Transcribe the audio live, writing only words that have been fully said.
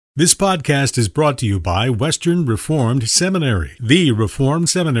This podcast is brought to you by Western Reformed Seminary, the Reformed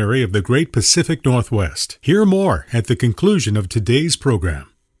Seminary of the Great Pacific Northwest. Hear more at the conclusion of today's program.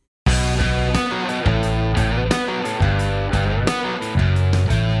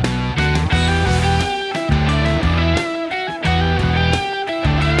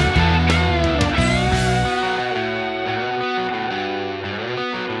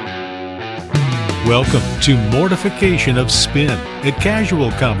 Welcome to Mortification of Spin, a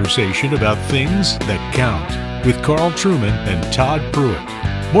casual conversation about things that count, with Carl Trueman and Todd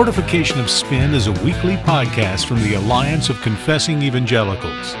Pruitt. Mortification of Spin is a weekly podcast from the Alliance of Confessing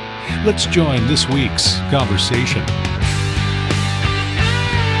Evangelicals. Let's join this week's conversation.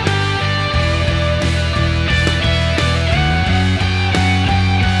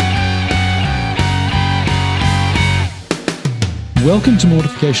 Welcome to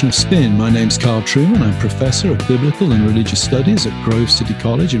Mortification of Spin. My name's Carl Trueman. I'm Professor of Biblical and Religious Studies at Grove City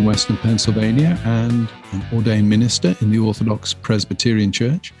College in Western Pennsylvania and an ordained minister in the Orthodox Presbyterian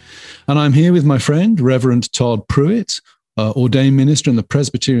Church. And I'm here with my friend, Reverend Todd Pruitt, ordained minister in the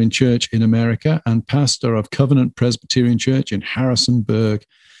Presbyterian Church in America and pastor of Covenant Presbyterian Church in Harrisonburg,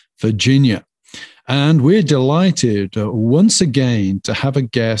 Virginia. And we're delighted once again to have a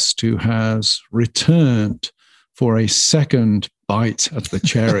guest who has returned for a second bite at the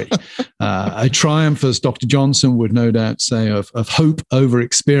cherry. A triumph, as Dr. Johnson would no doubt say, of hope over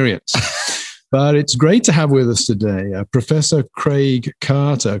experience. But it's great to have with us today Professor Craig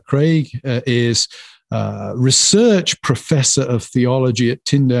Carter. Craig is research professor of theology at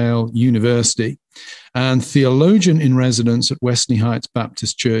Tyndale University and theologian in residence at Westney Heights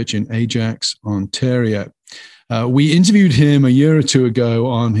Baptist Church in Ajax, Ontario. We interviewed him a year or two ago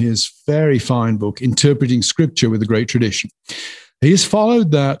on his very fine book, Interpreting Scripture with a Great Tradition. He has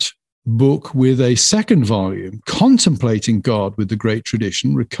followed that book with a second volume, Contemplating God with the Great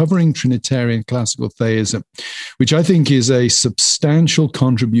Tradition, Recovering Trinitarian Classical Theism, which I think is a substantial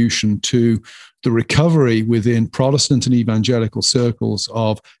contribution to the recovery within Protestant and evangelical circles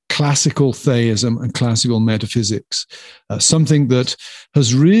of classical theism and classical metaphysics, something that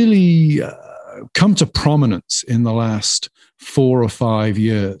has really come to prominence in the last 4 or 5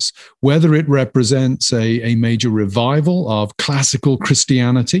 years, whether it represents a major revival of classical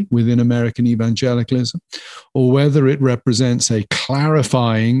Christianity within American evangelicalism, or whether it represents a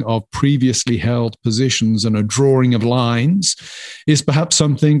clarifying of previously held positions and a drawing of lines, is perhaps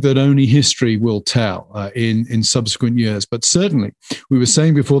something that only history will tell in subsequent years. But certainly, we were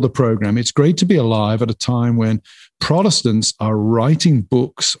saying before the program, it's great to be alive at a time when Protestants are writing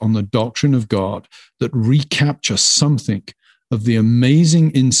books on the doctrine of God that recapture something of the amazing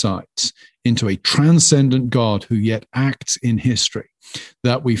insights into a transcendent God who yet acts in history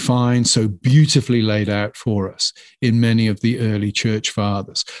that we find so beautifully laid out for us in many of the early church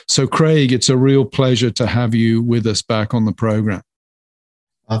fathers. So, Craig, it's a real pleasure to have you with us back on the program.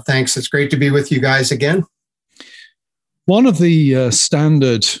 Thanks. It's great to be with you guys again. One of the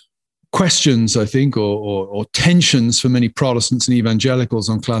standard questions, I think, or tensions for many Protestants and evangelicals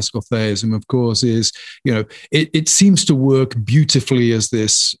on classical theism, of course, is, it seems to work beautifully as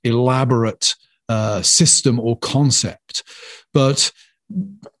this elaborate system or concept, but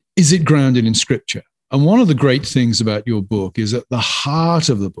is it grounded in Scripture? And one of the great things about your book is at the heart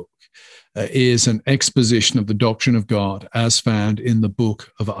of the book is an exposition of the doctrine of God as found in the book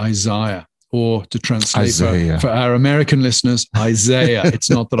of Isaiah. Or to translate for our American listeners, Isaiah. It's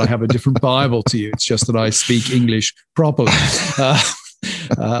not that I have a different Bible to you. It's just that I speak English properly.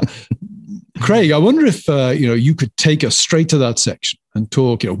 Craig, I wonder if you could take us straight to that section and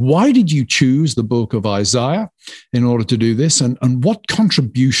talk. Why did you choose the book of Isaiah in order to do this, and what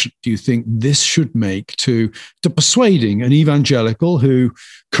contribution do you think this should make to persuading an evangelical who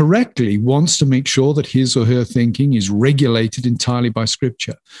correctly wants to make sure that his or her thinking is regulated entirely by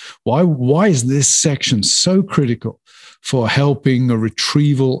Scripture? Why is this section so critical for helping a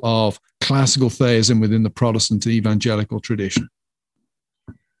retrieval of classical theism within the Protestant evangelical tradition?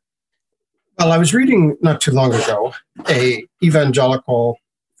 Well, I was reading not too long ago a evangelical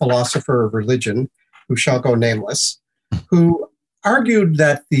philosopher of religion, who shall go nameless, who argued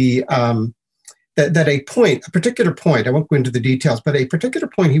that that a particular point, I won't go into the details, but a particular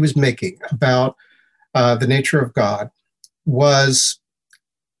point he was making about the nature of God was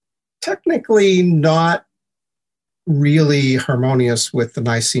technically not really harmonious with the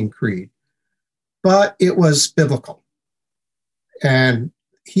Nicene Creed, but it was biblical. And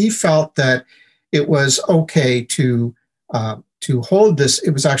he felt that it was okay to hold this.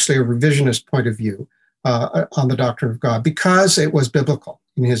 It was actually a revisionist point of view on the doctrine of God because it was biblical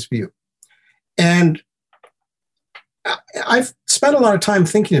in his view. And I've spent a lot of time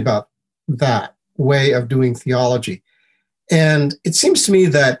thinking about that way of doing theology. And it seems to me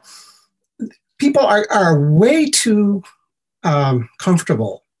that people are way too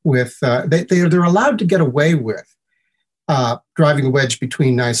comfortable with, they're allowed to get away with driving a wedge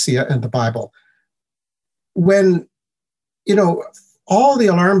between Nicaea and the Bible. When, all the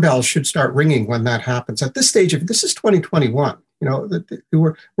alarm bells should start ringing when that happens. At this stage, if this is 2021,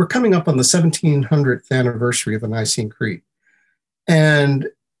 we're coming up on the 1700th anniversary of the Nicene Creed. And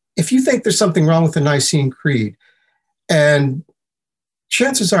if you think there's something wrong with the Nicene Creed, and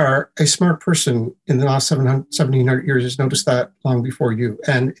chances are a smart person in the last 1700 years has noticed that long before you.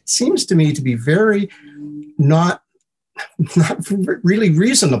 And it seems to me to be very not really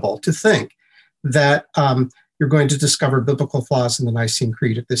reasonable to think that you're going to discover biblical flaws in the Nicene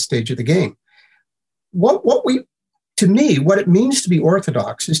Creed at this stage of the game. What it means to be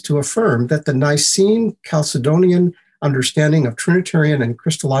Orthodox is to affirm that the Nicene Chalcedonian understanding of Trinitarian and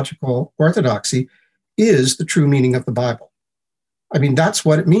Christological orthodoxy is the true meaning of the Bible. I mean, that's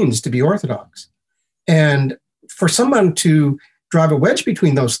what it means to be Orthodox. And for someone to drive a wedge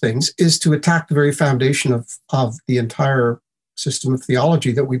between those things is to attack the very foundation of the entire system of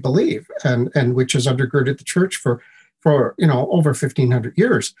theology that we believe, and which has undergirded the church for over 1,500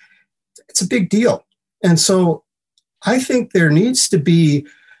 years. It's a big deal. And so I think there needs to be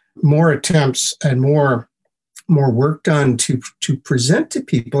more attempts and more work done to present to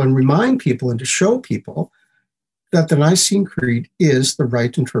people and remind people and to show people that the Nicene Creed is the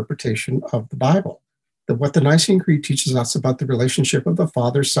right interpretation of the Bible. That what the Nicene Creed teaches us about the relationship of the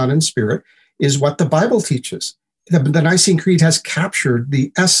Father, Son, and Spirit is what the Bible teaches. The Nicene Creed has captured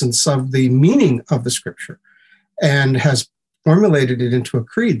the essence of the meaning of the Scripture and has formulated it into a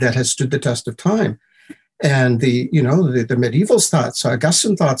creed that has stood the test of time. And the medievals thought so,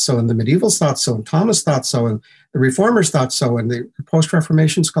 Augustine thought so, and the medievals thought so, and Thomas thought so, and the Reformers thought so, and the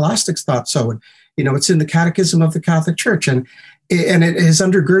post-Reformation scholastics thought so. And, it's in the Catechism of the Catholic Church, and it has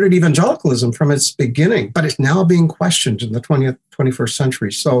undergirded evangelicalism from its beginning, but it's now being questioned in the 21st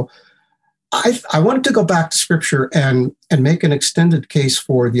century. So I wanted to go back to Scripture and make an extended case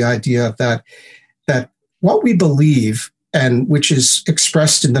for the idea that what we believe, and which is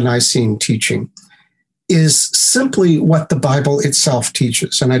expressed in the Nicene teaching, is simply what the Bible itself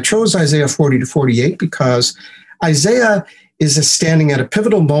teaches. And I chose Isaiah 40 to 48 because Isaiah is standing at a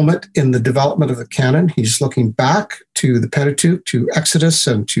pivotal moment in the development of the canon. He's looking back to the Pentateuch, to Exodus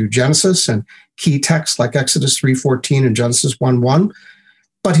and to Genesis, and key texts like Exodus 3:14 and Genesis 1:1.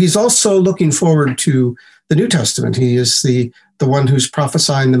 But he's also looking forward to the New Testament. He is the one who's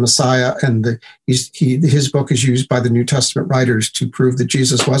prophesying the Messiah, and his book is used by the New Testament writers to prove that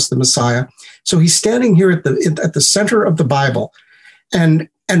Jesus was the Messiah. So he's standing here at the center of the Bible. And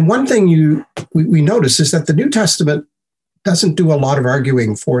one thing we notice is that the New Testament doesn't do a lot of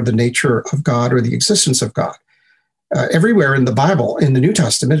arguing for the nature of God or the existence of God. Everywhere in the Bible, in the New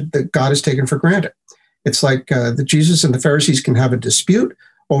Testament, that God is taken for granted. It's like that Jesus and the Pharisees can have a dispute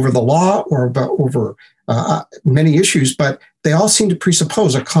over the law or over many issues, but they all seem to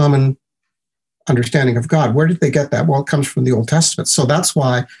presuppose a common understanding of God. Where did they get that? Well, it comes from the Old Testament. So that's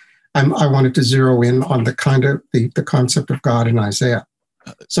why I wanted to zero in on the concept of God in Isaiah.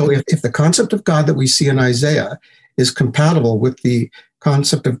 So if the concept of God that we see in Isaiah is compatible with the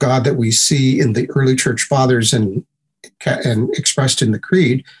concept of God that we see in the early church fathers and expressed in the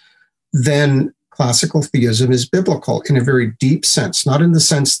Creed, then classical theism is biblical in a very deep sense, not in the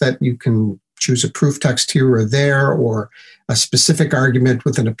sense that you can choose a proof text here or there or a specific argument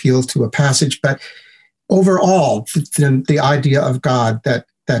with an appeal to a passage, but overall, the idea of God that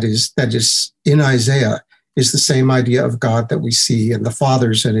is in Isaiah is the same idea of God that we see in the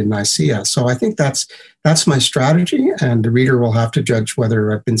fathers and in Nicaea. So I think that's my strategy, and the reader will have to judge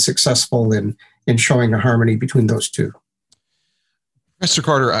whether I've been successful in showing a harmony between those two. Professor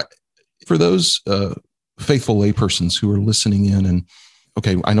Carter, for those faithful laypersons who are listening in, and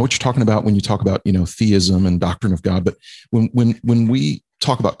okay, I know what you're talking about when you talk about theism and doctrine of God, but when we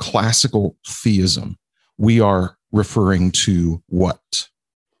talk about classical theism, we are referring to what?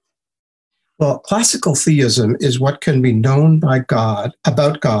 Well, classical theism is what can be known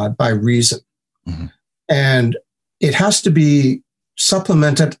about God by reason. Mm-hmm. And it has to be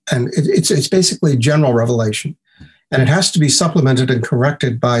supplemented, and it's basically general revelation. And it has to be supplemented and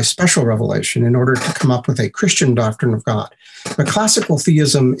corrected by special revelation in order to come up with a Christian doctrine of God. But classical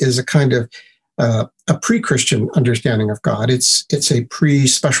theism is a kind of a pre-Christian understanding of God. It's a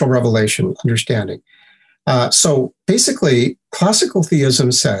pre-special revelation understanding. So basically, classical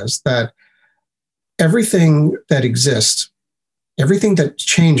theism says that everything that exists, everything that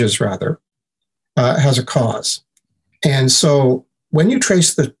changes rather, has a cause. And so when you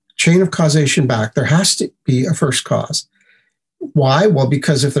trace the chain of causation back, there has to be a first cause. Why? Well,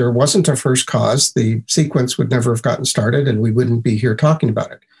 because if there wasn't a first cause, the sequence would never have gotten started and we wouldn't be here talking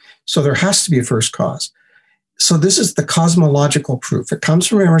about it. So there has to be a first cause. So this is the cosmological proof. It comes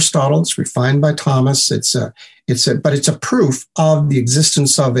from Aristotle. It's refined by Thomas. But it's a proof of the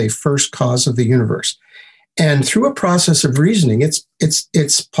existence of a first cause of the universe. And through a process of reasoning,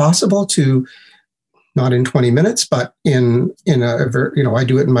 it's possible to, not in 20 minutes, but in I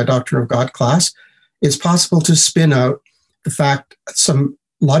do it in my Doctrine of God class. It's possible to spin out the fact, some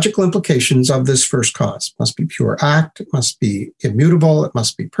logical implications of this first cause. It must be pure act. It must be immutable. It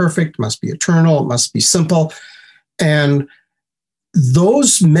must be perfect. It must be eternal. It must be simple. And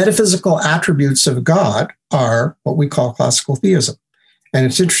those metaphysical attributes of God are what we call classical theism. And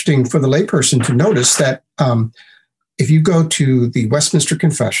it's interesting for the layperson to notice that if you go to the Westminster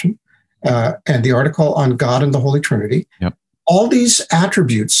Confession and the article on God and the Holy Trinity, yep, all these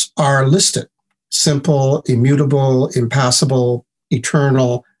attributes are listed: simple, immutable, impassible,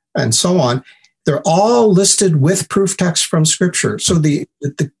 eternal, and so on. They're all listed with proof text from Scripture. So the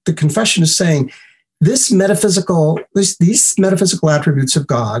confession is saying these metaphysical attributes of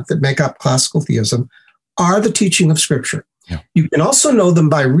God that make up classical theism are the teaching of Scripture. Yeah. You can also know them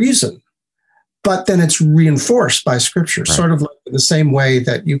by reason, but then it's reinforced by Scripture, right, sort of like in the same way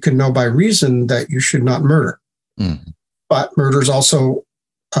that you can know by reason that you should not murder. Mm. But murder is also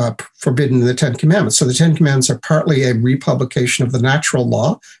forbidden in the Ten Commandments. So the Ten Commandments are partly a republication of the natural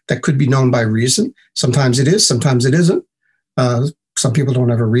law that could be known by reason. Sometimes it is, sometimes it isn't. Some people don't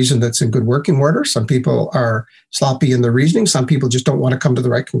have a reason that's in good working order. Some people are sloppy in their reasoning. Some people just don't want to come to the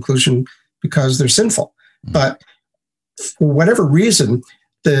right conclusion because they're sinful. Mm. But for whatever reason,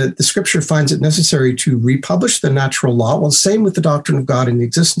 the Scripture finds it necessary to republish the natural law. Well, same with the doctrine of God and the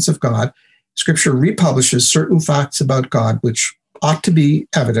existence of God. Scripture republishes certain facts about God which ought to be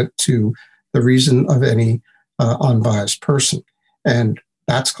evident to the reason of any unbiased person. And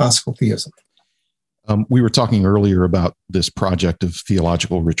that's classical theism. We were talking earlier about this project of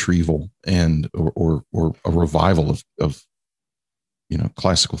theological retrieval and or a revival of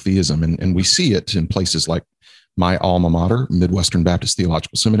classical theism. And we see it in places like my alma mater, Midwestern Baptist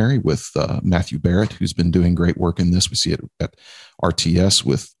Theological Seminary, with Matthew Barrett, who's been doing great work in this. We see it at RTS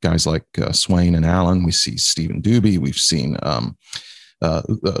with guys like Swain and Allen. We see Stephen Doobie. We've seen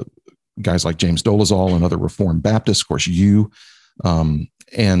guys like James Dolezal and other Reformed Baptists, of course,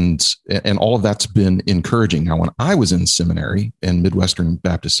 and all of that's been encouraging. Now, when I was in seminary, and Midwestern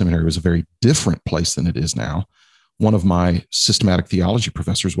Baptist Seminary was a very different place than it is now, one of my systematic theology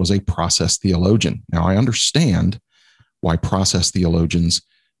professors was a process theologian. Now, I understand why process theologians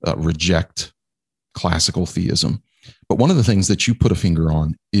reject classical theism. But one of the things that you put a finger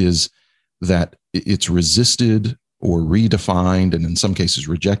on is that it's resisted or redefined, and in some cases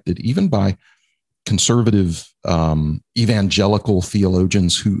rejected, even by conservative evangelical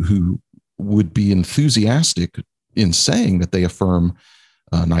theologians who would be enthusiastic in saying that they affirm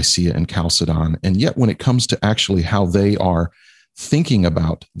Nicaea and Chalcedon. And yet when it comes to actually how they are thinking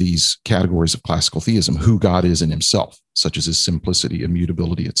about these categories of classical theism, who God is in himself, such as his simplicity,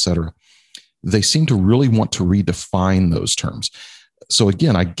 immutability, etc., they seem to really want to redefine those terms. So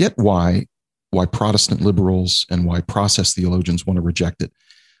again, I get why Protestant liberals and why process theologians want to reject it.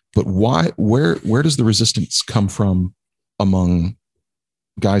 But where does the resistance come from among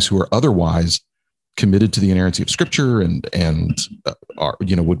guys who are otherwise committed to the inerrancy of Scripture and are,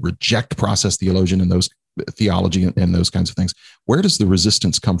 would reject process theology and those kinds of things? Where does the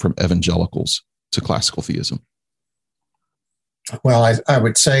resistance come from evangelicals to classical theism? Well, I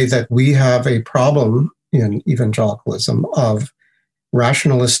would say that we have a problem in evangelicalism of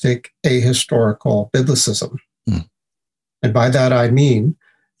rationalistic, ahistorical biblicism. Mm. And by that I mean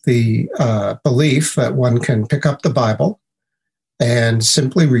the belief that one can pick up the Bible and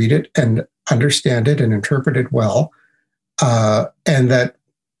simply read it and understand it and interpret it well, and that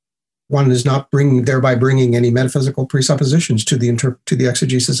one is not thereby bringing any metaphysical presuppositions to the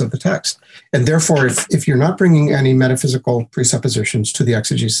exegesis of the text. And therefore, if you're not bringing any metaphysical presuppositions to the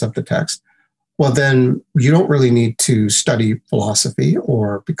exegesis of the text, well, then you don't really need to study philosophy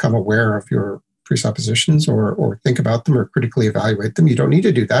or become aware of your presuppositions or think about them or critically evaluate them. You don't need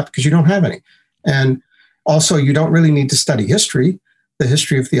to do that because you don't have any. And also, you don't really need to study history, the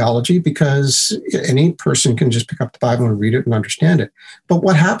history of theology, because any person can just pick up the Bible and read it and understand it. But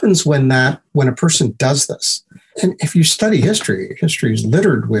what happens when a person does this? And if you study history is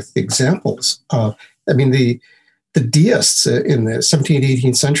littered with examples of, the deists in the 17th,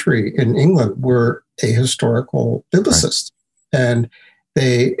 18th century in England were ahistorical biblicists. Right.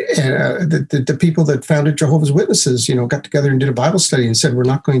 The people that founded Jehovah's Witnesses, got together and did a Bible study and said, we're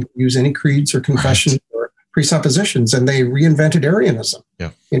not going to use any creeds or confessions or presuppositions. And they reinvented Arianism.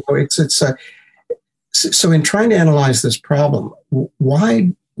 Yeah. So in trying to analyze this problem,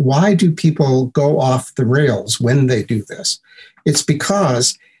 why do people go off the rails when they do this? It's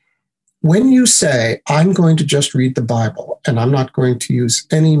because when you say, I'm going to just read the Bible and I'm not going to use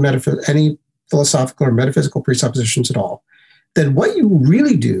any philosophical or metaphysical presuppositions at all, then what you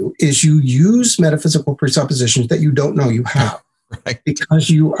really do is you use metaphysical presuppositions that you don't know you have. Right. Because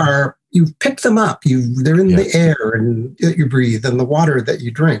you've picked them up. They're in the air and that you breathe and the water that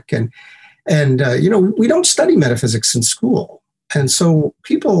you drink. And we don't study metaphysics in school. And so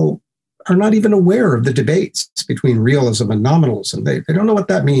people are not even aware of the debates between realism and nominalism. They don't know what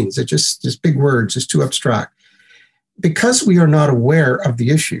that means. It's just big words. It's too abstract. Because we are not aware of the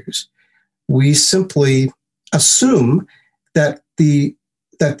issues, we simply assume that the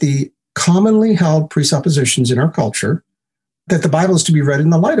commonly held presuppositions in our culture, that the Bible is to be read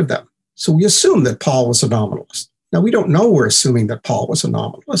in the light of them. So we assume that Paul was a nominalist. Now, we don't know we're assuming that Paul was a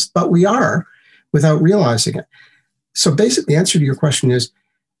nominalist, but we are without realizing it. So basically, the answer to your question is,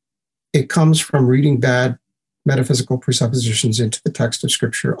 it comes from reading bad metaphysical presuppositions into the text of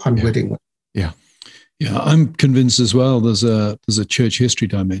Scripture unwittingly. Yeah, I'm convinced as well there's a church history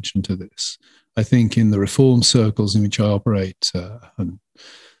dimension to this. I think in the Reform circles in which I operate,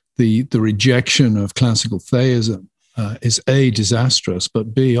 the rejection of classical theism is A, disastrous,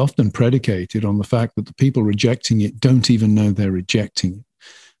 but B, often predicated on the fact that the people rejecting it don't even know they're rejecting it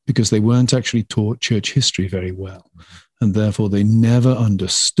because they weren't actually taught church history very well. And therefore, they never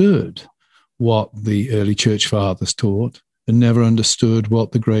understood what the early church fathers taught and never understood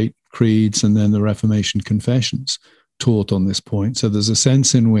what the great creeds and then the Reformation confessions taught on this point. So there's a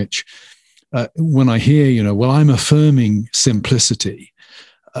sense in which when I hear, I'm affirming simplicity,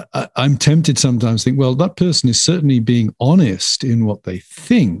 I'm tempted sometimes to think, well, that person is certainly being honest in what they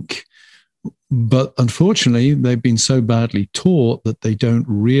think, but unfortunately, they've been so badly taught that they don't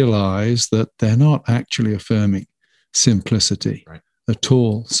realize that they're not actually affirming simplicity at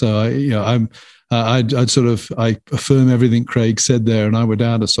all. So I affirm everything Craig said there, and I would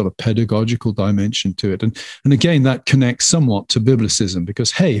add a sort of pedagogical dimension to it. And again, that connects somewhat to biblicism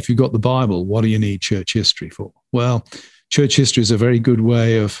because, hey, if you've got the Bible, what do you need church history for? Well, church history is a very good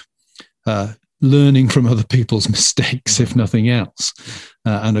way of learning from other people's mistakes, if nothing else,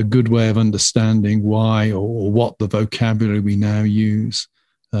 and a good way of understanding why or what the vocabulary we now use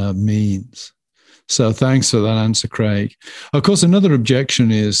means. So thanks for that answer, Craig. Of course, another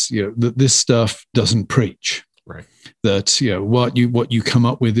objection is that this stuff doesn't preach. Right. That what you come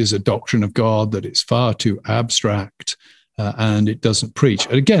up with is a doctrine of God that is far too abstract and it doesn't preach.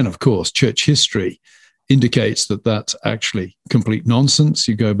 And again, of course, church history indicates that that's actually complete nonsense.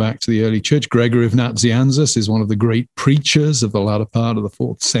 You go back to the early church. Gregory of Nazianzus is one of the great preachers of the latter part of the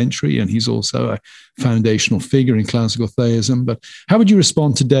 4th century, and he's also a foundational figure in classical theism. But how would you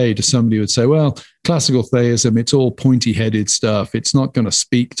respond today to somebody who would say, well, classical theism, it's all pointy-headed stuff. It's not going to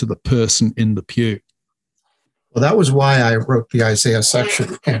speak to the person in the pew? Well, that was why I wrote the Isaiah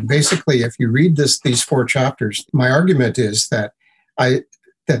section. And basically, if you read these 4 chapters, my argument is that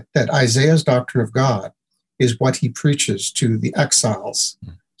Isaiah's doctrine of God is what he preaches to the exiles.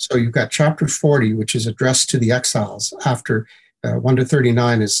 So you've got chapter 40, which is addressed to the exiles. After 1 to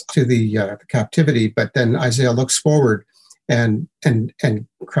 39 is to the captivity, but then Isaiah looks forward and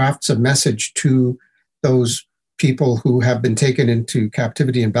crafts a message to those people who have been taken into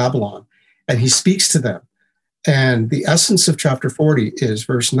captivity in Babylon, and he speaks to them. And the essence of chapter 40 is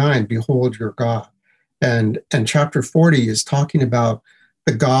verse 9, behold your God. And chapter 40 is talking about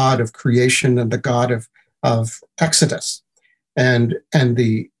the God of creation and the God of Exodus. And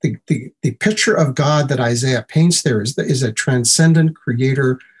the picture of God that Isaiah paints there is a transcendent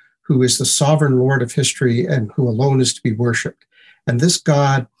creator who is the sovereign Lord of history and who alone is to be worshipped. And this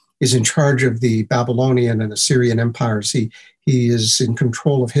God is in charge of the Babylonian and Assyrian empires. He is in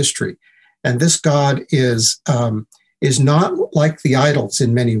control of history. And this God is not like the idols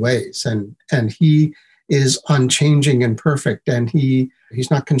in many ways. And he is unchanging and perfect. And he's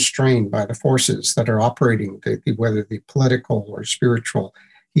not constrained by the forces that are operating, whether the political or spiritual.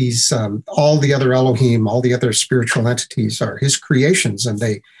 He's all the other Elohim, all the other spiritual entities are his creations, and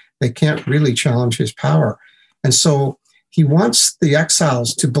they can't really challenge his power. And so he wants the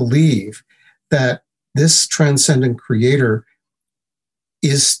exiles to believe that this transcendent creator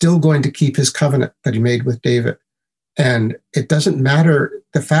is still going to keep his covenant that he made with David. And it doesn't matter.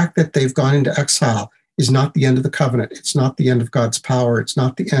 The fact that they've gone into exile is not the end of the covenant. It's not the end of God's power. It's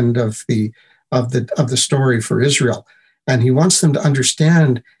not the end of the story for Israel. And he wants them to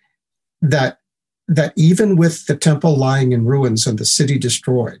understand that even with the temple lying in ruins and the city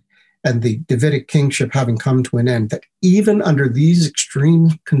destroyed and the Davidic kingship having come to an end, that even under these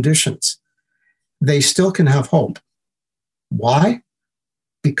extreme conditions, they still can have hope. Why?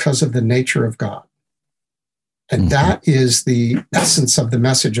 Because of the nature of God. And that is the essence of the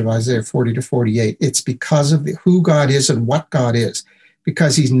message of Isaiah 40 to 48. It's because of who God is and what God is,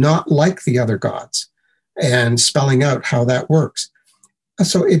 because he's not like the other gods, and spelling out how that works.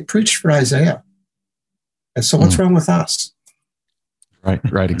 So it preached for Isaiah. And so what's wrong with us?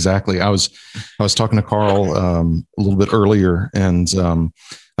 Right, exactly. I was talking to Carl a little bit earlier, and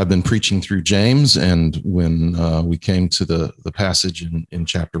I've been preaching through James, and when we came to the passage in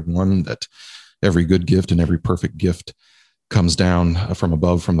chapter 1 that every good gift and every perfect gift comes down from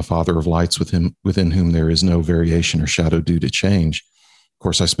above from the Father of lights, within whom there is no variation or shadow due to change. Of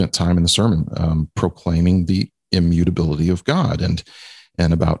course, I spent time in the sermon proclaiming the immutability of God and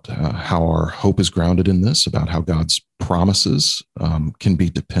about how our hope is grounded in this, about how God's promises can be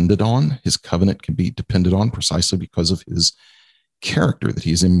depended on, his covenant can be depended on precisely because of his character, that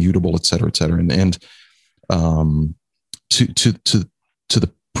he is immutable, et cetera, et cetera. And to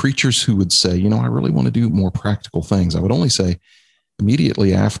the preachers who would say, I really want to do more practical things, I would only say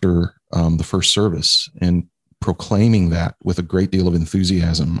immediately after the first service, and proclaiming that with a great deal of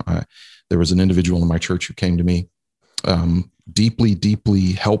enthusiasm, there was an individual in my church who came to me deeply,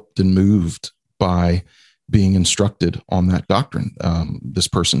 deeply helped and moved by being instructed on that doctrine. This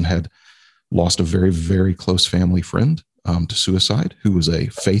person had lost a very, very close family friend to suicide, who was a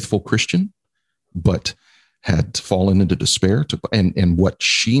faithful Christian, but had fallen into despair. And what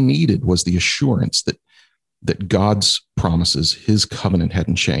she needed was the assurance that God's promises, his covenant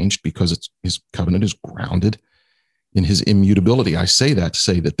hadn't changed, because his covenant is grounded in his immutability. I say that to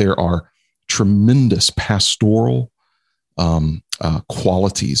say that there are tremendous pastoral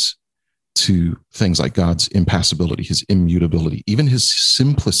qualities to things like God's impassibility, his immutability, even his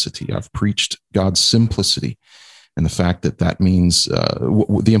simplicity. I've preached God's simplicity, and the fact that means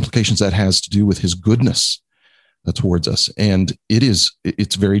the implications that has to do with his goodness towards us. And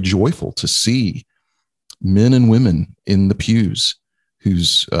it's very joyful to see men and women in the pews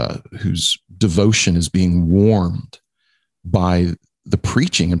whose devotion is being warmed by the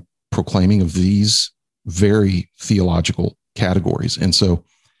preaching and proclaiming of these very theological categories. And so,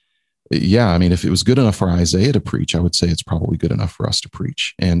 if it was good enough for Isaiah to preach, I would say it's probably good enough for us to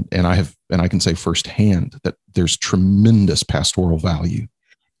preach. And I can say firsthand that there's tremendous pastoral value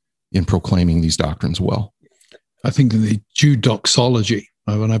in proclaiming these doctrines well. I think in the Jude doxology,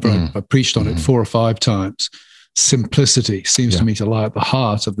 whenever I preached on it 4 or 5 times, simplicity seems to me to lie at the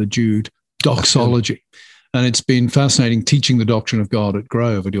heart of the Jude doxology. And it's been fascinating teaching the doctrine of God at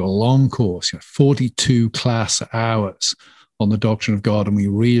Grove. I do a long course, 42 class hours on the doctrine of God, and we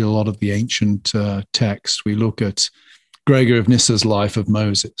read a lot of the ancient texts. We look at Gregory of Nyssa's Life of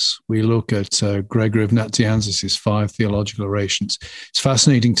Moses. We look at Gregory of Nazianzus' 5 theological orations. It's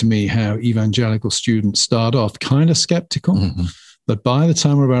fascinating to me how evangelical students start off kind of skeptical, but by the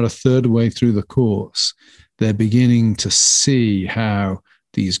time we're about a third way through the course, they're beginning to see how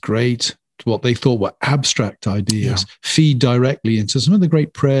these great, what they thought were abstract ideas, feed directly into some of the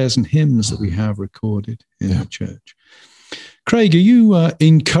great prayers and hymns that we have recorded in the church. Craig, are you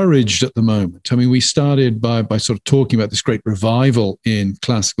encouraged at the moment? I mean, we started by sort of talking about this great revival in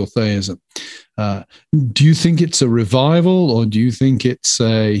classical theism. Do you think it's a revival, or do you think it's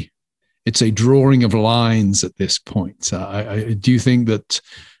a drawing of lines at this point? Do you think that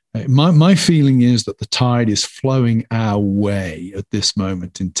my feeling is that the tide is flowing our way at this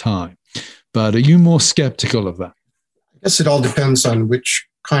moment in time? But are you more skeptical of that? I guess it all depends on which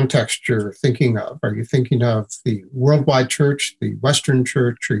context you're thinking of. Are you thinking of the worldwide church, the Western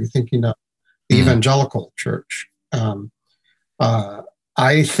church? Or are you thinking of the evangelical church? I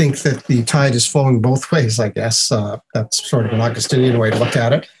think that the tide is flowing both ways, I guess. That's sort of an Augustinian way to look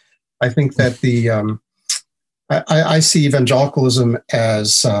at it. I think that I see evangelicalism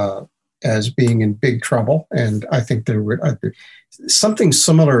as being in big trouble, and I think something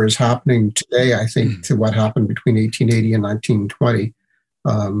similar is happening today, I think, to what happened between 1880 and 1920.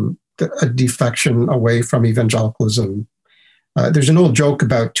 A defection away from evangelicalism. There's an old joke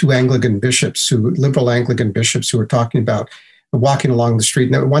about 2 liberal Anglican bishops who were talking about walking along the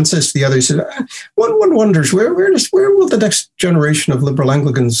street, and one says to the other, he said, one wonders where will the next generation of liberal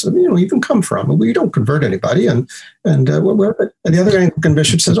Anglicans even come from? We don't convert anybody, and the other Anglican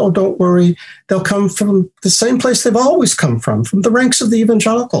bishop says, oh, don't worry, they'll come from the same place they've always come from the ranks of the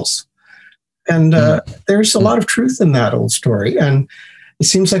evangelicals. And there's a lot of truth in that old story. And it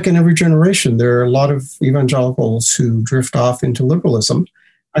seems like in every generation, there are a lot of evangelicals who drift off into liberalism.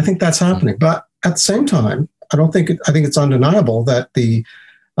 I think that's happening. But at the same time, I think it's undeniable that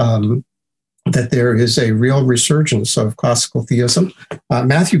that there is a real resurgence of classical theism.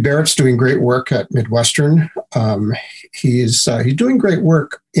 Matthew Barrett's doing great work at Midwestern. He's doing great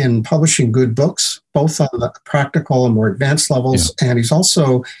work in publishing good books, both on the practical and more advanced levels, and he's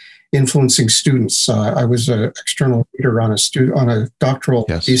also influencing students. I was an external reader on a doctoral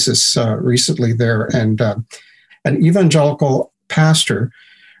thesis recently there, and an evangelical pastor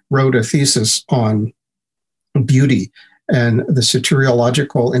wrote a thesis on beauty and the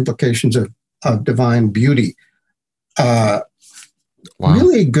soteriological implications of divine beauty.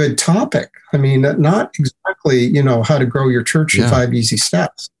 Really good topic. I mean, not exactly, how to grow your church in 5 easy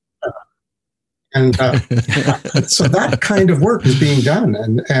steps. And so that kind of work is being done,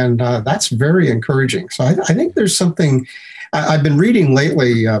 and that's very encouraging. So I think there's something. I've been reading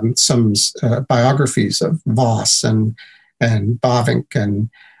lately some biographies of Voss and Bavinck and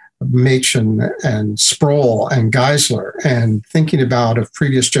Machen and Sproul and Geisler, and thinking about a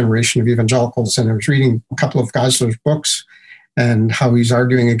previous generation of evangelicals. And I was reading a couple of Geisler's books and how he's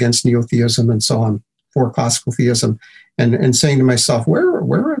arguing against neo-theism and so on for classical theism, and saying to myself, where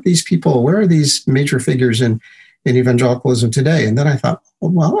are these people? Where are these major figures in evangelicalism today? And then I thought,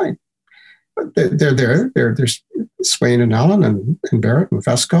 they're there. There's Swain and Allen and Barrett and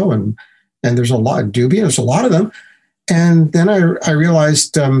Fesco, and there's a lot of Duby. There's a lot of them. And then I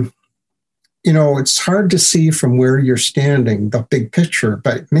realized, it's hard to see from where you're standing the big picture,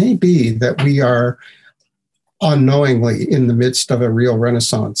 but it may be that we are unknowingly in the midst of a real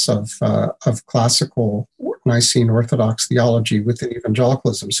renaissance of classical Nicene Orthodox theology within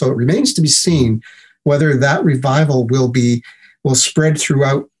evangelicalism. So it remains to be seen whether that revival will spread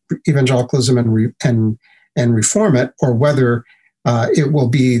throughout evangelicalism and reform it, or whether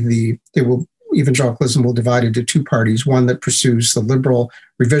evangelicalism will divide into two parties, one that pursues the liberal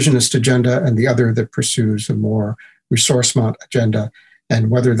revisionist agenda and the other that pursues a more ressourcement agenda, and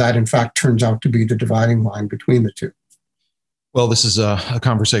whether that in fact turns out to be the dividing line between the two. Well, this is a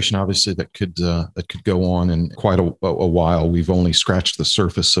conversation, obviously, that could go on in quite a while. We've only scratched the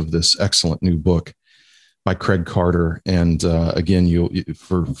surface of this excellent new book by Craig Carter. And again,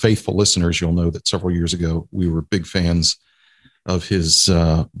 for faithful listeners, you'll know that several years ago, we were big fans of his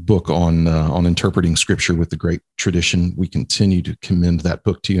book on interpreting Scripture with the Great Tradition. We continue to commend that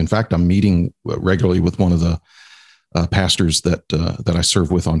book to you. In fact, I'm meeting regularly with one of the pastors that I serve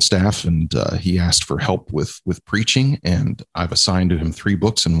with on staff, and he asked for help with preaching, and I've assigned to him 3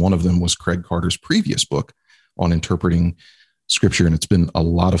 books, and one of them was Craig Carter's previous book on interpreting Scripture, and it's been a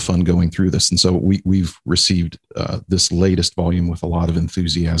lot of fun going through this. And so we've received this latest volume with a lot of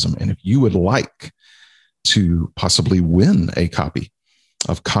enthusiasm. And if you would like to possibly win a copy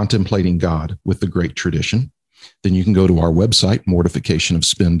of Contemplating God with the Great Tradition, then you can go to our website,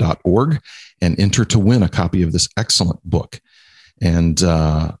 mortificationofspin.org, and enter to win a copy of this excellent book. And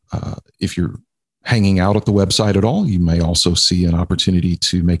if you're hanging out at the website at all, you may also see an opportunity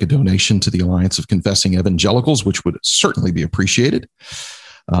to make a donation to the Alliance of Confessing Evangelicals, which would certainly be appreciated.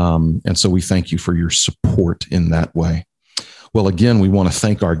 And so we thank you for your support in that way. Well, again, we want to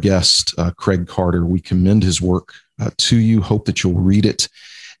thank our guest, Craig Carter. We commend his work to you, hope that you'll read it.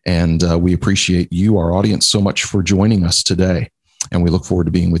 And we appreciate you, our audience, so much for joining us today. And we look forward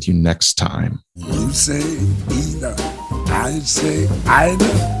to being with you next time. You say either, I say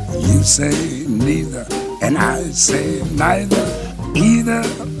either. You say neither, and I say neither. Either,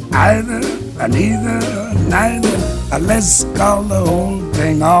 either, and either, neither. Let's call the whole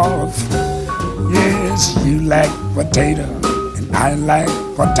thing off. Yes, you like potato, and I like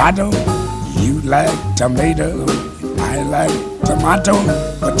potato. You like tomato, I like tomato.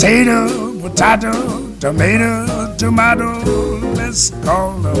 Potato, potato, tomato, tomato. Let's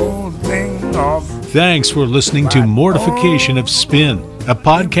call the whole thing off. Thanks for listening to Mortification of Spin, a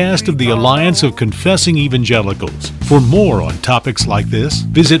podcast of the Alliance of Confessing Evangelicals. For more on topics like this,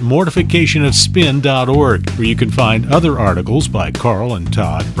 visit mortificationofspin.org, where you can find other articles by Carl and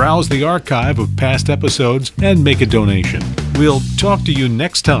Todd, browse the archive of past episodes, and make a donation. We'll talk to you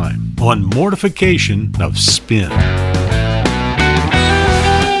next time on Mortification of Spin.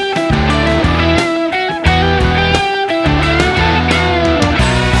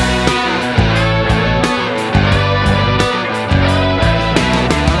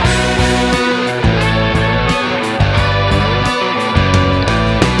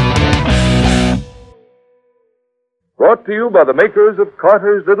 Brought to you by the makers of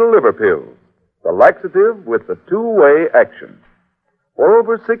Carter's Little Liver Pills, the laxative with the two-way action. For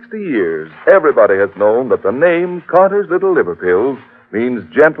over 60 years, everybody has known that the name Carter's Little Liver Pills means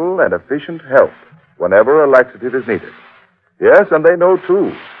gentle and efficient help whenever a laxative is needed. Yes, and they know,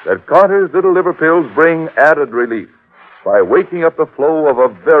 too, that Carter's Little Liver Pills bring added relief by waking up the flow of a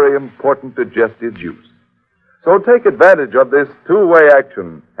very important digestive juice. So take advantage of this two-way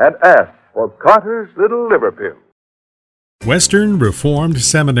action and ask for Carter's Little Liver Pills. Western Reformed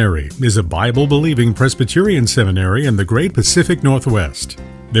Seminary is a Bible-believing Presbyterian seminary in the Great Pacific Northwest.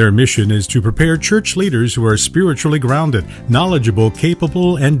 Their mission is to prepare church leaders who are spiritually grounded, knowledgeable,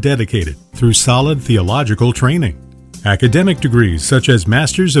 capable, and dedicated through solid theological training. Academic degrees such as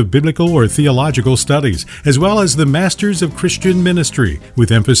Masters of Biblical or Theological Studies, as well as the Masters of Christian Ministry,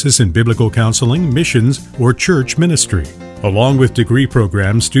 with emphasis in biblical counseling, missions, or church ministry. Along with degree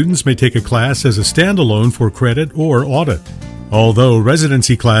programs, students may take a class as a standalone for credit or audit. Although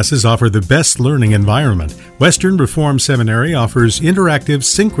residency classes offer the best learning environment, Western Reformed Seminary offers interactive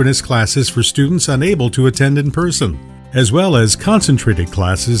synchronous classes for students unable to attend in person, as well as concentrated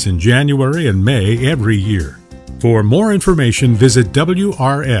classes in January and May every year. For more information, visit wrs.edu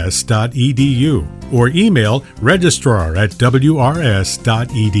or email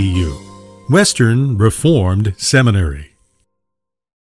registrar@wrs.edu. Western Reformed Seminary.